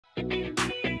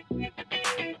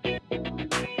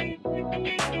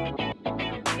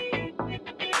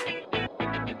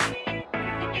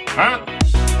Huh?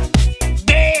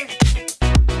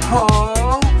 Huh?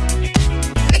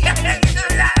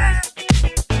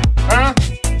 Huh?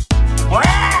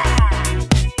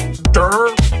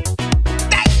 Durr.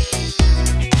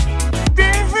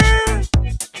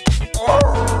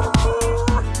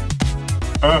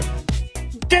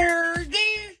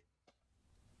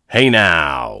 Hey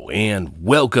now, and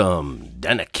welcome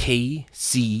down to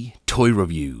KC Toy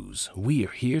Reviews. We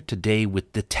are here today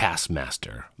with the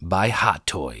Taskmaster by Hot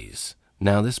Toys.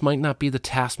 Now, this might not be the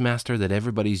Taskmaster that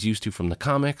everybody's used to from the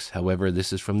comics. However,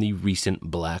 this is from the recent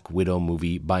Black Widow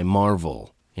movie by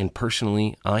Marvel. And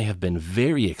personally, I have been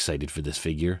very excited for this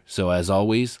figure. So as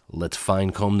always, let's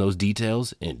fine-comb those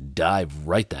details and dive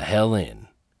right the hell in.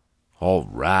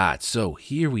 Alright, so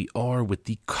here we are with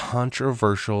the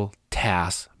controversial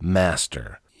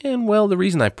Taskmaster. And well, the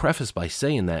reason I preface by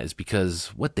saying that is because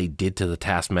what they did to the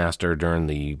Taskmaster during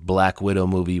the Black Widow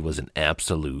movie was an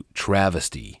absolute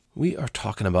travesty. We are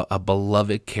talking about a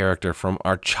beloved character from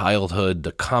our childhood,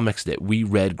 the comics that we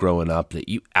read growing up that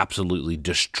you absolutely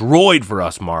destroyed for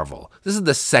us, Marvel. This is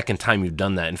the second time you've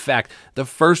done that. In fact, the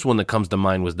first one that comes to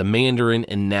mind was the Mandarin,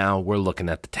 and now we're looking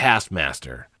at the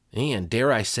Taskmaster. And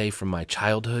dare I say, from my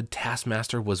childhood,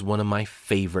 Taskmaster was one of my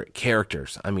favorite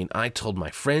characters. I mean, I told my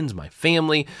friends, my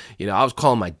family, I was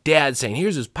calling my dad saying,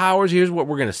 here's his powers, here's what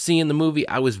we're going to see in the movie.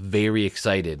 I was very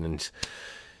excited, and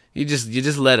you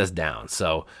just let us down.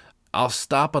 So I'll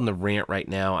stop on the rant right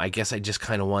now. I guess I just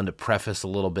kind of wanted to preface a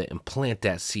little bit and plant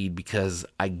that seed because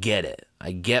I get it.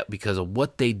 I get because of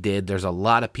what they did. There's a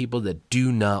lot of people that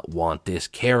do not want this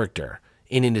character,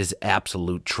 and it is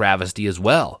absolute travesty as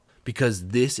well. Because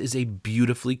this is a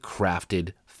beautifully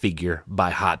crafted figure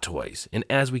by Hot Toys. And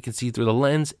as we can see through the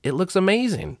lens, it looks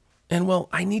amazing. And well,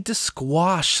 I need to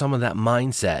squash some of that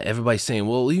mindset. Everybody's saying,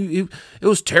 well, it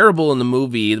was terrible in the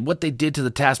movie. What they did to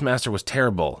the Taskmaster was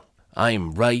terrible. I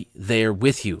am right there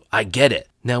with you. I get it.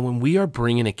 Now, when we are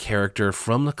bringing a character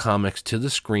from the comics to the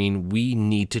screen, we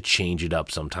need to change it up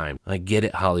sometime. I get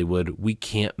it, Hollywood. We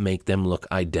can't make them look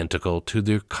identical to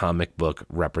their comic book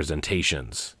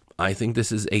representations. I think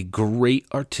this is a great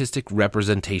artistic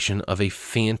representation of a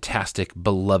fantastic,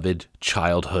 beloved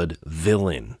childhood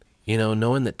villain.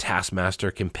 Knowing that Taskmaster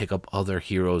can pick up other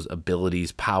heroes'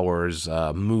 abilities, powers,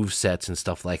 movesets, and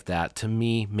stuff like that, to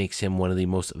me, makes him one of the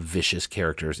most vicious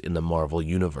characters in the Marvel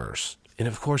Universe. And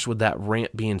of course, with that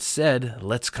rant being said,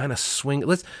 let's kind of swing.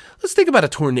 Let's think about a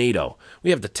tornado. We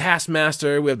have the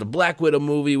Taskmaster, we have the Black Widow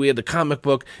movie, we have the comic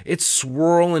book. It's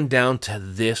swirling down to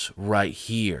this right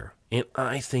here. And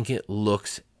I think it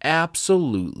looks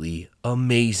absolutely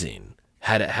amazing.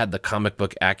 Had it had the comic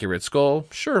book accurate skull,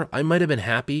 sure, I might have been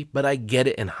happy, but I get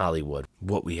it in Hollywood.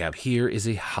 What we have here is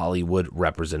a Hollywood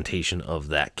representation of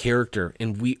that character,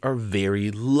 and we are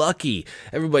very lucky.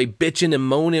 Everybody bitching and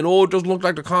moaning, oh, it doesn't look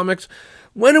like the comics.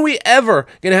 When are we ever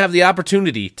going to have the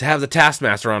opportunity to have the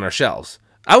Taskmaster on our shelves?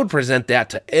 I would present that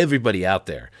to everybody out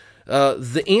there.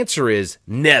 The answer is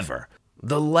never.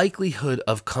 The likelihood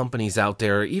of companies out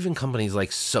there, even companies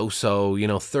like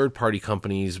So-So, third-party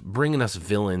companies, bringing us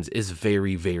villains is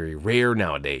very, very rare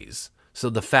nowadays.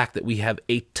 So the fact that we have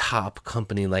a top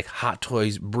company like Hot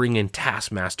Toys bringing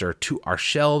Taskmaster to our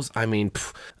shelves,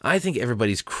 I think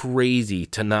everybody's crazy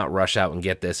to not rush out and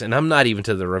get this. And I'm not even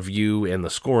to the review and the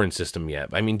scoring system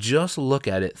yet. Just look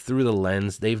at it through the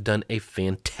lens. They've done a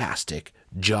fantastic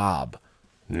job.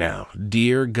 Now,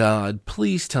 dear God,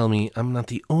 please tell me I'm not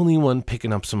the only one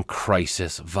picking up some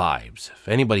Crisis vibes. If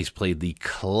anybody's played the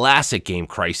classic game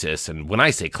Crisis, and when I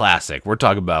say classic, we're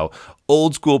talking about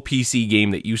old school PC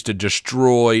game that used to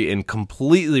destroy and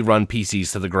completely run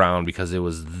PCs to the ground because it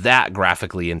was that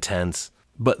graphically intense.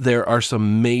 But there are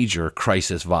some major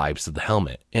Crisis vibes to the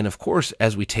helmet. And of course,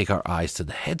 as we take our eyes to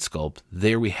the head sculpt,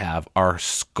 there we have our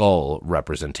skull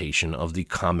representation of the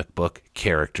comic book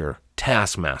character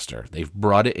Taskmaster. They've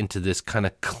brought it into this kind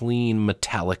of clean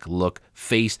metallic look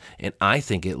face, and I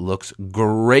think it looks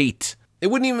great. It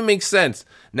wouldn't even make sense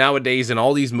nowadays in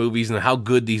all these movies and how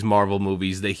good these Marvel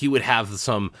movies that he would have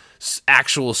some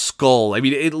actual skull.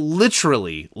 It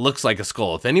literally looks like a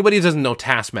skull. If anybody doesn't know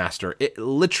Taskmaster, it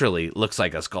literally looks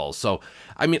like a skull. So,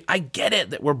 I get it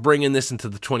that we're bringing this into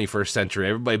the 21st century.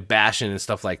 Everybody bashing and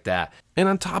stuff like that. And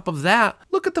on top of that,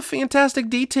 look at the fantastic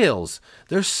details.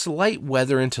 There's slight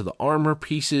weather into the armor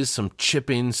pieces, some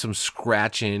chipping, some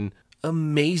scratching.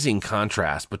 Amazing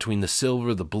contrast between the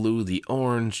silver, the blue, the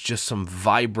orange, just some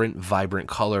vibrant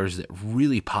colors that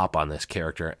really pop on this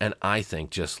character, and I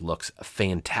think just looks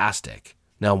fantastic.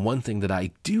 Now, one thing that I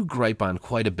do gripe on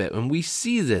quite a bit, and we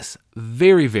see this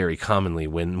very, very commonly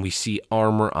when we see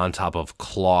armor on top of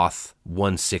cloth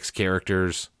 1/6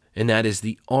 characters, and that is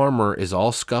the armor is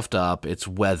all scuffed up, it's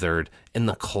weathered, and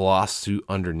the cloth suit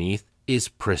underneath is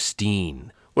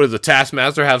pristine. What does the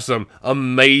Taskmaster have some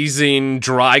amazing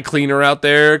dry cleaner out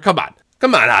there? Come on.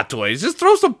 Come on, Hot Toys. Just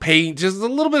throw some paint, just a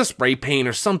little bit of spray paint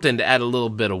or something to add a little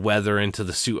bit of weather into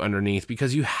the suit underneath,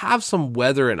 because you have some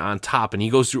weather and on top and he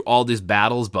goes through all these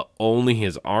battles, but only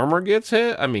his armor gets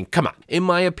hit. I mean, come on. In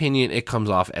my opinion, it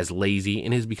comes off as lazy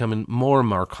and is becoming more and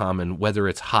more common, whether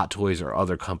it's Hot Toys or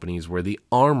other companies, where the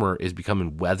armor is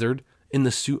becoming weathered in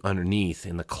the suit underneath,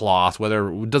 in the cloth,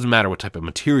 it doesn't matter what type of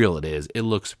material it is, it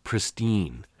looks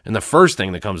pristine. And the first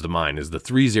thing that comes to mind is the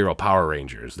 3-0 Power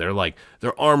Rangers. They're like,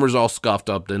 their armor's all scuffed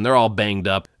up and they're all banged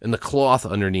up, and the cloth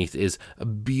underneath is a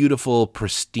beautiful,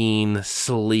 pristine,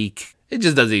 sleek. It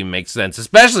just doesn't even make sense,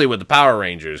 especially with the Power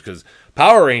Rangers, because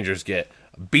Power Rangers get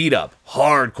beat up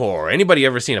hardcore. Anybody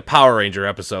ever seen a Power Ranger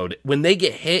episode? When they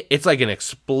get hit, it's like an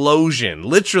explosion.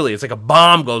 Literally, it's like a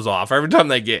bomb goes off every time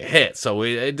they get hit. So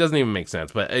it doesn't even make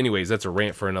sense. But anyways, that's a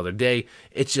rant for another day.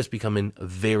 It's just becoming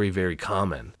very, very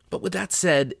common. But with that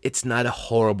said, it's not a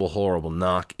horrible, horrible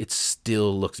knock. It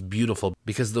still looks beautiful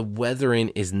because the weathering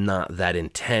is not that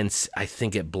intense. I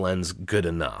think it blends good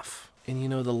enough. And, you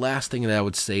know, the last thing that I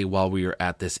would say while we are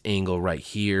at this angle right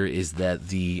here is that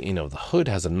the hood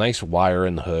has a nice wire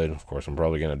in the hood. Of course, I'm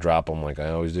probably going to drop them like I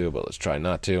always do, but let's try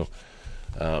not to.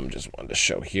 Just wanted to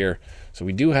show here. So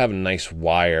we do have a nice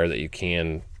wire that you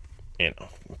can,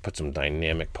 put some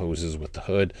dynamic poses with the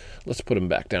hood. Let's put them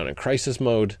back down in crisis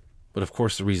mode. But of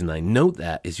course, the reason I note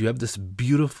that is you have this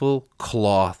beautiful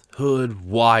cloth hood,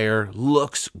 wire,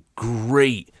 looks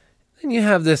great. Then you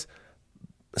have this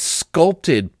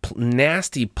sculpted,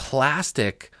 nasty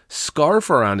plastic scarf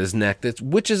around his neck,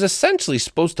 which is essentially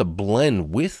supposed to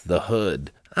blend with the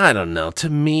hood. I don't know. To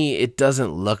me, it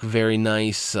doesn't look very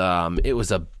nice. It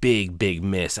was a big, big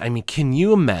miss. I mean, can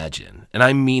you imagine? And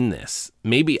I mean this.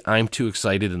 Maybe I'm too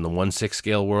excited in the 1/6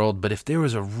 scale world, but if there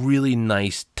was a really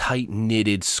nice,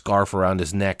 tight-knitted scarf around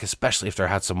his neck, especially if there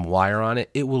had some wire on it,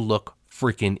 it will look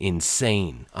freaking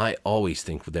insane. I always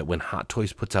think that when Hot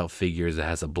Toys puts out figures that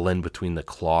has a blend between the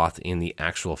cloth and the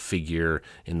actual figure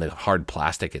and the hard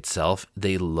plastic itself,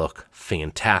 they look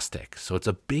fantastic. So it's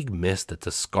a big miss that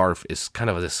the scarf is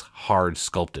kind of this hard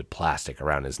sculpted plastic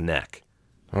around his neck.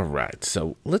 All right,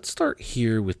 so let's start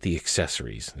here with the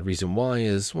accessories. The reason why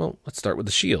is, well, let's start with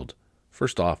the shield.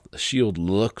 First off, the shield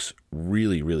looks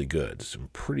really, really good. Some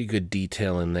pretty good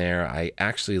detail in there. I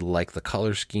actually like the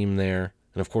color scheme there.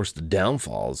 And of course, the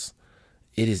downfalls,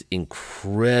 it is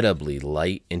incredibly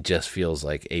light and just feels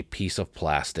like a piece of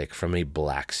plastic from a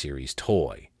Black Series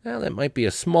toy. Now, that might be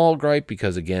a small gripe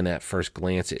because, again, at first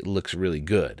glance, it looks really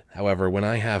good. However, when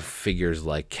I have figures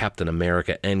like Captain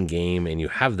America Endgame and you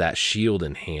have that shield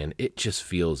in hand, it just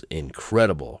feels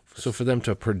incredible. So for them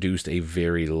to produce a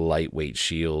very lightweight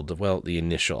shield, well, the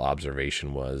initial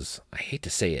observation was, I hate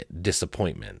to say it,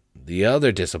 disappointment. The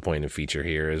other disappointing feature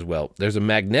here is, well, there's a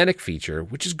magnetic feature,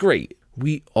 which is great.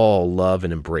 We all love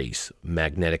and embrace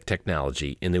magnetic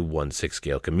technology in the 1/6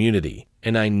 scale community.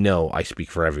 And I know I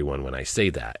speak for everyone when I say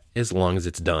that, as long as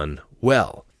it's done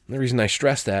well. And the reason I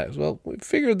stress that is, well, we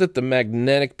figured that the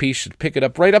magnetic piece should pick it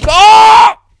up right up.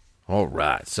 Oh! All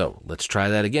right, so let's try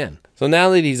that again. So now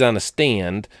that he's on a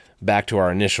stand, back to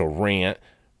our initial rant,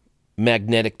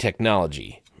 magnetic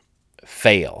technology,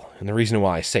 fail. And the reason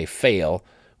why I say fail,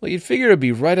 well, you'd figure it'd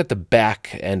be right at the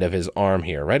back end of his arm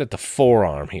here, right at the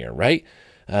forearm here, right?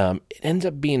 It ends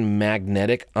up being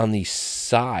magnetic on the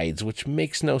sides, which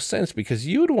makes no sense because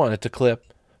you would want it to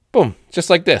clip, boom, just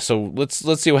like this. So let's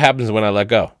see what happens when I let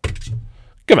go.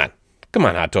 Come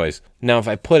on, Hot Toys. Now, if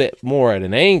I put it more at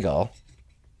an angle,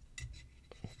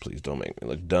 please don't make me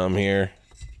look dumb here.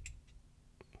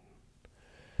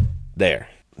 There.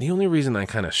 The only reason I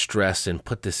kind of stress and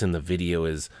put this in the video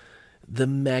is the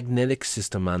magnetic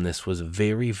system on this was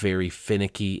very, very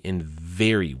finicky and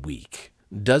very weak.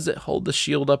 Does it hold the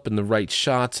shield up in the right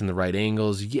shots and the right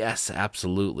angles? Yes,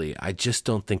 absolutely. I just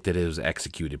don't think that it was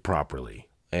executed properly.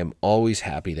 I am always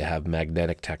happy to have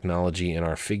magnetic technology in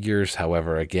our figures.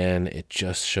 However, again, it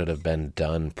just should have been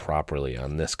done properly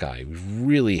on this guy. We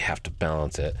really have to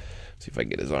balance it. See if I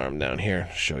can get his arm down here.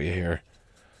 Show you here.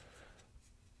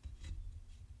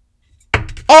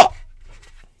 Oh!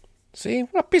 See?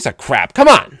 What a piece of crap. Come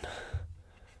on!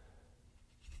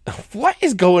 What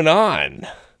is going on?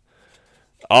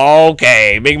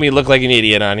 Okay, make me look like an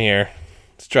idiot on here.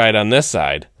 Let's try it on this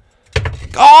side.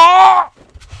 Oh!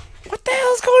 What the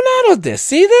hell's going on with this?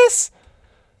 See this?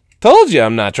 Told you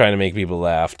I'm not trying to make people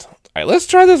laugh. All right, let's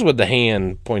try this with the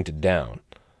hand pointed down.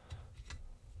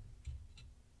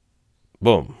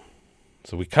 Boom.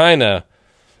 So we kind of...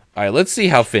 All right, let's see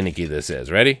how finicky this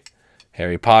is. Ready?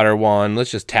 Harry Potter one.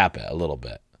 Let's just tap it a little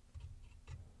bit.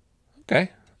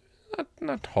 Okay.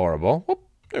 Not horrible. Whoop,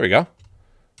 there we go.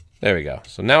 There we go.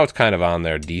 So now it's kind of on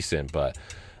there decent, but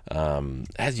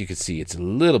as you can see, it's a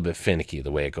little bit finicky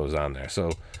the way it goes on there.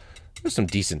 So there's some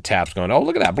decent taps going. Oh,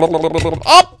 look at that. Blah, blah, blah, blah, blah.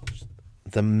 Up!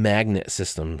 The magnet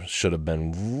system should have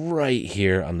been right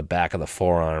here on the back of the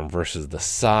forearm versus the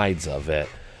sides of it.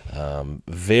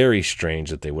 Very strange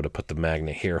that they would have put the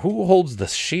magnet here. Who holds the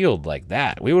shield like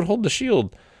that? We would hold the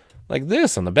shield like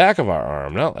this on the back of our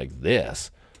arm, not like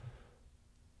this.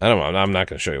 I don't know. I'm not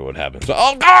going to show you what happens. So,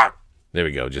 oh, God! There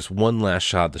we go. Just one last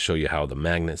shot to show you how the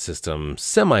magnet system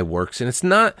semi-works. And it's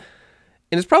not...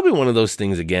 And it's probably one of those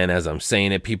things, again, as I'm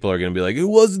saying it, people are going to be like, it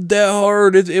wasn't that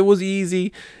hard. It was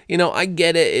easy. You know, I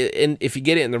get it. And if you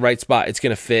get it in the right spot, it's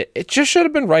going to fit. It just should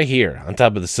have been right here on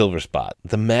top of the silver spot.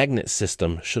 The magnet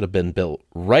system should have been built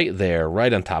right there,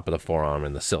 right on top of the forearm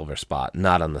in the silver spot,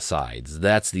 not on the sides.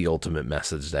 That's the ultimate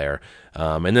message there.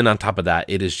 And then on top of that,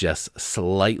 it is just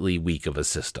slightly weak of a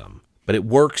system. But it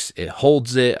works. It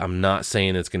holds it. I'm not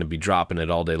saying it's going to be dropping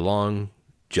it all day long.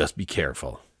 Just be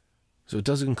careful. So it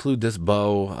does include this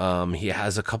bow. He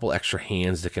has a couple extra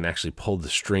hands that can actually pull the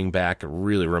string back. It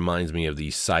really reminds me of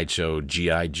the Sideshow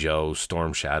G.I. Joe,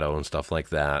 Storm Shadow, and stuff like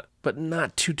that. But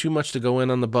not too much to go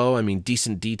in on the bow. I mean,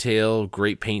 decent detail,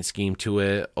 great paint scheme to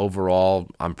it. Overall,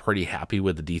 I'm pretty happy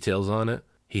with the details on it.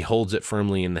 He holds it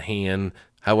firmly in the hand.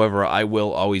 However, I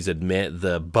will always admit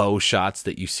the bow shots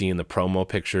that you see in the promo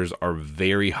pictures are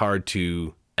very hard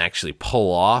to actually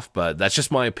pull off, but that's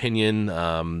just my opinion.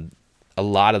 A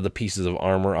lot of the pieces of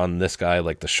armor on this guy,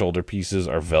 like the shoulder pieces,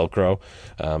 are Velcro.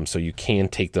 So you can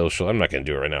take those. I'm not going to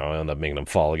do it right now. I'll end up making them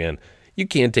fall again. You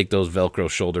can take those Velcro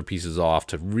shoulder pieces off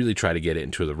to really try to get it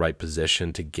into the right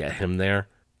position to get him there.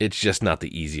 It's just not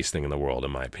the easiest thing in the world,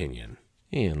 in my opinion.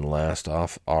 And last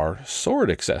off, our sword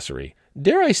accessory.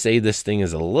 Dare I say this thing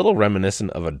is a little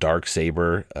reminiscent of a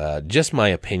Darksaber. Just my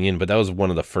opinion, but that was one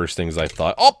of the first things I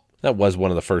thought. Oh, that was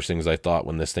one of the first things I thought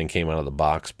when this thing came out of the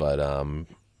box, but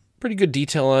pretty good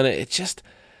detail on it. It's just,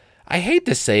 I hate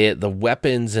to say it, the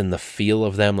weapons and the feel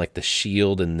of them, like the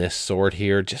shield and this sword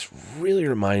here, just really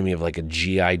remind me of like a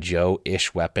G.I.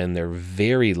 Joe-ish weapon. They're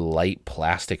very light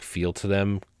plastic feel to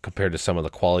them compared to some of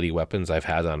the quality weapons I've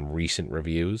had on recent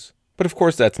reviews. But of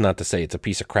course, that's not to say it's a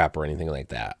piece of crap or anything like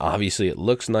that. Obviously, it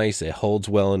looks nice, it holds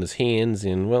well in his hands,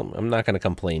 and well, I'm not going to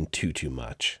complain too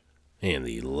much. And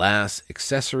the last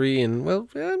accessory, and well,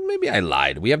 maybe I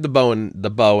lied. We have the bow,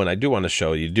 and I do want to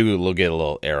show you. Do get a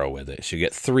little arrow with it. So you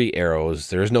get 3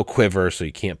 arrows. There is no quiver, so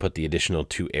you can't put the additional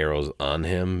 2 arrows on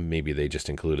him. Maybe they just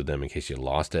included them in case you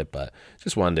lost it, but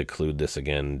just wanted to include this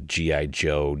again. G.I.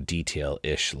 Joe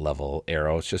detail-ish level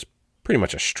arrow. It's just pretty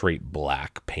much a straight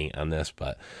black paint on this,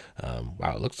 but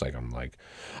wow, it looks like I'm like,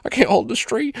 I can't hold this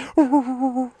straight.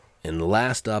 And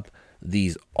last up,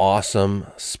 these awesome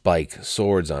spike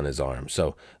swords on his arm.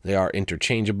 So they are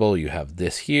interchangeable. You have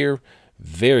this here.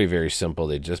 Very simple.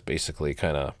 They just basically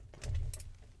kind of,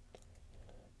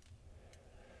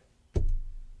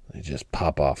 they just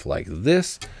pop off like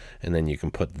this, and then you can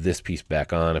put this piece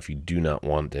back on if you do not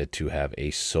want it to have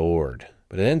a sword.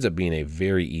 But it ends up being a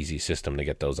very easy system to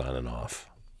get those on and off.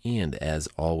 And as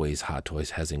always, Hot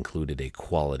Toys has included a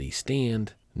quality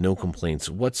stand. No complaints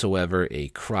whatsoever, a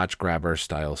crotch grabber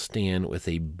style stand with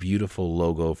a beautiful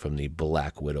logo from the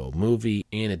Blackwidow movie.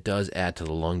 And it does add to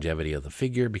the longevity of the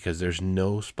figure because there's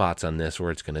no spots on this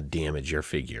where it's going to damage your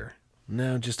figure.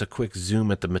 Now just a quick zoom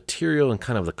at the material and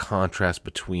kind of the contrast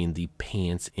between the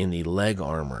pants and the leg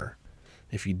armor.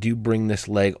 If you do bring this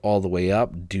leg all the way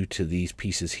up due to these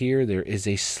pieces here, there is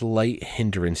a slight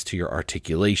hindrance to your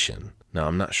articulation. Now,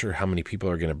 I'm not sure how many people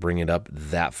are going to bring it up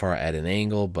that far at an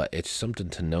angle, but it's something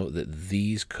to note that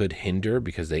these could hinder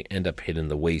because they end up hitting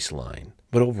the waistline.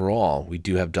 But overall, we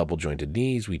do have double jointed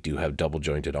knees, we do have double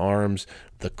jointed arms.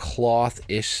 The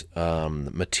cloth-ish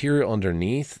material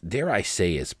underneath, dare I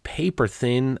say, is paper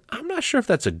thin. I'm not sure if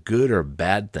that's a good or a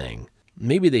bad thing.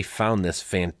 Maybe they found this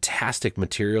fantastic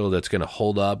material that's going to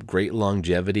hold up, great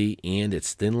longevity, and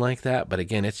it's thin like that. But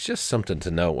again, it's just something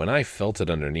to note. When I felt it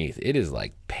underneath, it is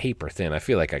like paper thin. I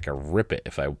feel like I could rip it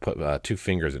if I put 2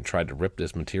 fingers and tried to rip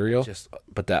this material.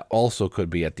 But that also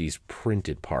could be at these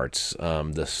printed parts.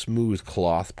 The smooth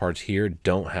cloth parts here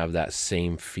don't have that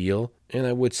same feel. And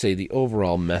I would say the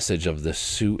overall message of the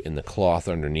suit and the cloth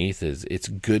underneath is it's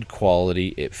good quality,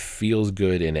 it feels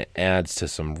good, and it adds to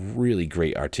some really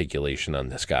great articulation on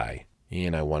this guy.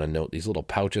 And I want to note these little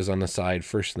pouches on the side.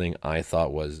 First thing I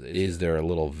thought was, is there a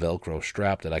little Velcro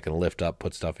strap that I can lift up,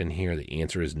 put stuff in here? The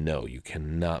answer is no, you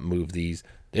cannot move these.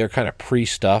 They are kind of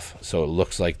pre-stuff, so it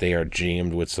looks like they are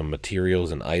jammed with some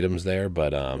materials and items there.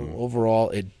 But overall,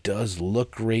 it does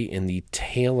look great, and the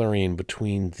tailoring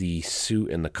between the suit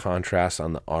and the contrast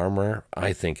on the armor,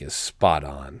 I think, is spot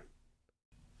on.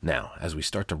 Now, as we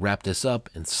start to wrap this up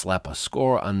and slap a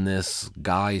score on this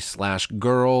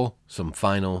guy/girl, some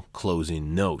final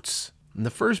closing notes. And the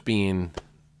first being,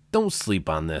 don't sleep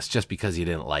on this just because you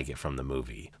didn't like it from the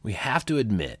movie. We have to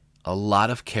admit, a lot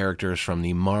of characters from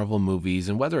the Marvel movies,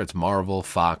 and whether it's Marvel,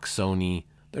 Fox, Sony,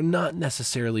 they're not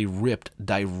necessarily ripped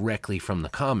directly from the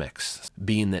comics.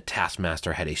 Being that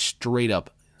Taskmaster had a straight up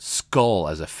skull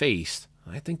as a face,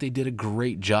 I think they did a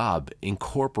great job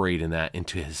incorporating that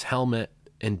into his helmet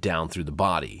and down through the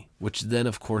body, which then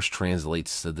of course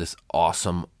translates to this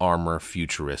awesome armor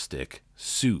futuristic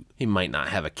suit. He might not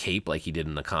have a cape like he did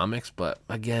in the comics, but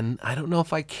again, I don't know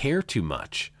if I care too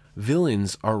much.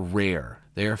 Villains are rare.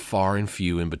 They are far and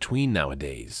few in between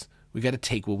nowadays. We got to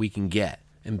take what we can get.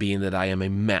 And being that I am a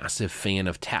massive fan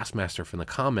of Taskmaster from the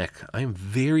comic, I am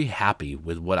very happy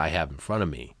with what I have in front of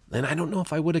me. And I don't know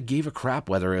if I would have gave a crap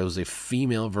whether it was a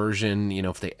female version, you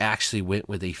know, if they actually went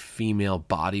with a female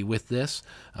body with this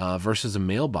versus a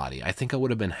male body. I think I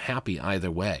would have been happy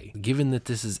either way. Given that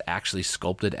this is actually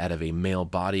sculpted out of a male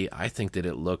body, I think that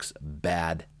it looks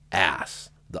badass.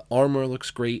 The armor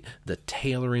looks great, the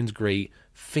tailoring's great,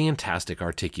 fantastic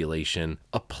articulation,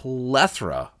 a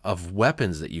plethora of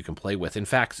weapons that you can play with. In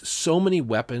fact, so many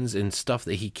weapons and stuff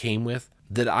that he came with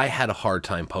that I had a hard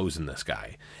time posing this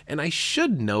guy. And I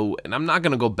should know, and I'm not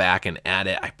going to go back and add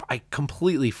it, I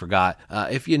completely forgot.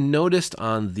 If you noticed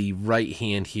on the right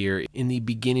hand here, in the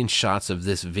beginning shots of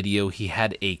this video, he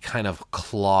had a kind of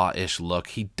claw-ish look.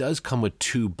 He does come with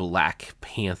two Black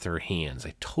Panther hands.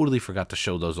 I totally forgot to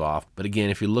show those off. But again,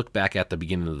 if you look back at the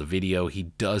beginning of the video, he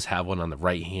does have one on the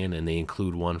right hand, and they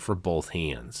include one for both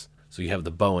hands. So you have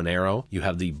the bow and arrow, you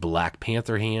have the Black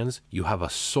Panther hands, you have a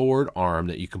sword arm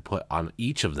that you can put on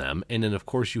each of them, and then of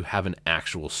course you have an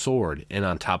actual sword, and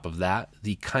on top of that,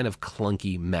 the kind of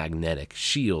clunky magnetic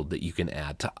shield that you can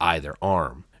add to either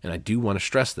arm. And I do want to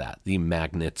stress that the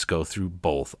magnets go through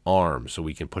both arms, so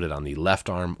we can put it on the left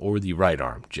arm or the right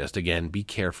arm. Just again, be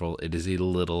careful, it is a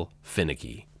little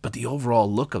finicky. But the overall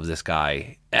look of this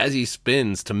guy, as he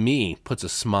spins, to me, puts a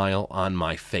smile on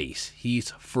my face.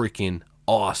 He's freaking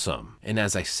awesome. And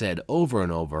as I said over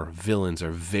and over, villains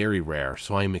are very rare,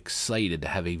 so I'm excited to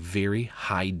have a very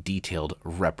high detailed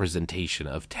representation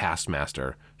of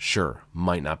Taskmaster. Sure,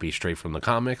 might not be straight from the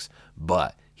comics,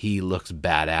 but he looks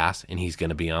badass and he's going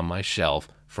to be on my shelf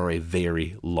for a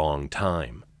very long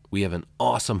time. We have an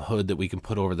awesome hood that we can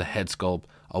put over the head sculpt,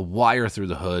 a wire through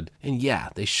the hood, and yeah,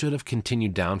 they should have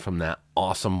continued down from that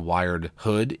awesome wired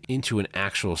hood into an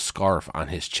actual scarf on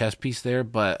his chest piece there,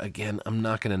 but again, I'm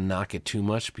not going to knock it too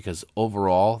much because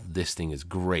overall, this thing is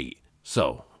great.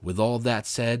 So, with all that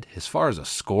said, as far as a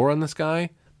score on this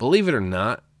guy, believe it or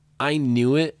not, I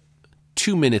knew it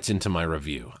 2 minutes into my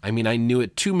review. I mean, I knew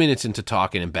it 2 minutes into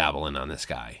talking and babbling on this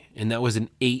guy, and that was an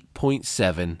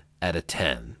 8.7 out of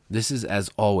 10. This is,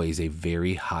 as always, a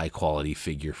very high quality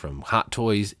figure from Hot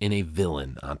Toys and a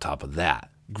villain on top of that.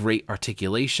 Great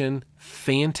articulation,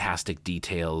 fantastic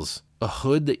details, a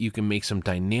hood that you can make some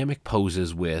dynamic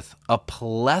poses with, a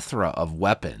plethora of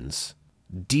weapons,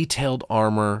 detailed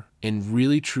armor, and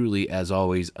really truly, as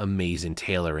always, amazing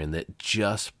tailoring that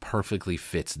just perfectly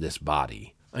fits this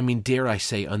body. I mean, dare I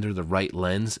say, under the right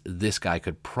lens, this guy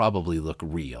could probably look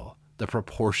real. The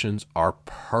proportions are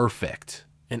perfect.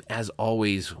 And as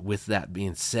always, with that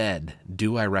being said,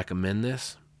 do I recommend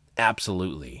this?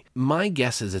 Absolutely. My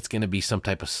guess is it's going to be some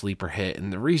type of sleeper hit,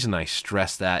 and the reason I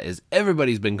stress that is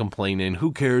everybody's been complaining,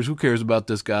 who cares about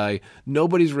this guy?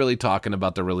 Nobody's really talking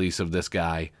about the release of this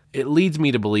guy. It leads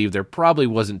me to believe there probably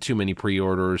wasn't too many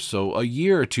pre-orders, so a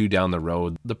year or two down the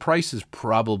road, the prices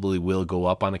probably will go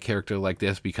up on a character like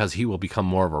this because he will become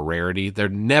more of a rarity. They're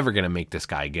never going to make this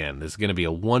guy again. This is going to be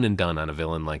a one and done on a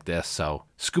villain like this, so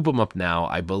scoop him up now.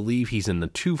 I believe he's in the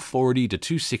 $240 to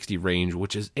 $260 range,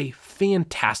 which is a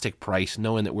fantastic price,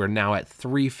 knowing that we're now at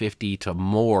 $350 to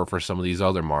more for some of these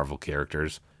other Marvel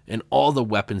characters. And all the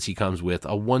weapons he comes with, a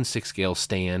 1/6 scale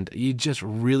stand, you just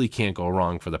really can't go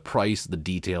wrong for the price, the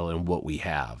detail, and what we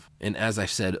have. And as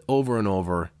I've said over and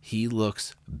over, he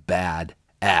looks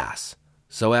badass.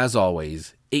 So as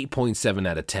always, 8.7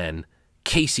 out of 10,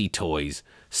 Casey Toys,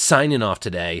 signing off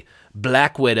today,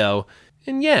 Black Widow.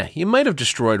 And yeah, you might have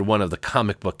destroyed one of the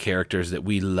comic book characters that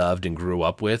we loved and grew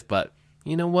up with, but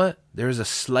you know what? There is a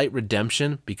slight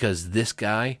redemption because this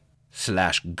guy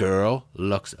 / girl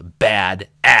looks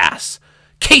badass.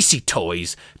 Casey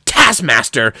Toys,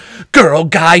 Taskmaster, girl,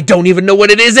 guy, don't even know what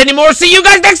it is anymore. See you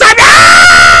guys next time.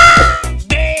 Ah!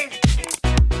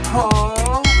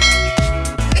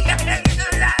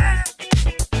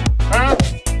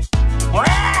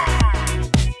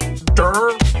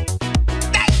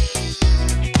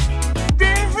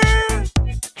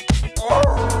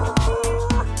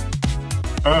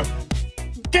 Huh?